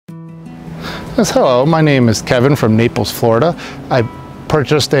Yes, hello, my name is Kevin from Naples, Florida. I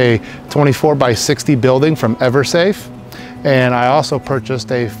purchased a 24 by 60 building from Eversafe, and I also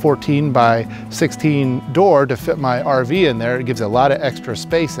purchased a 14 by 16 door to fit my RV in there. It gives a lot of extra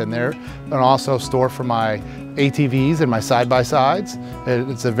space in there, and also store for my ATVs and my side-by-sides.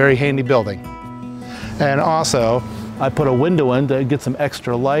 It's a very handy building. And also, I put a window in to get some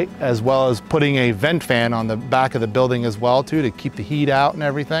extra light, as well as putting a vent fan on the back of the building as well too, to keep the heat out and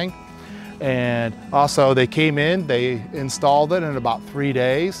everything. And also they came in, they installed it in about 3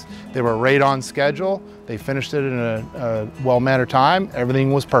 days. They were right on schedule. They finished it in a well-mannered time.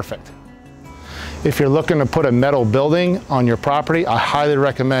 Everything was perfect. If you're looking to put a metal building on your property, I highly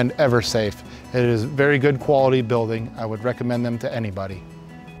recommend Eversafe. It is a very good quality building. I would recommend them to anybody.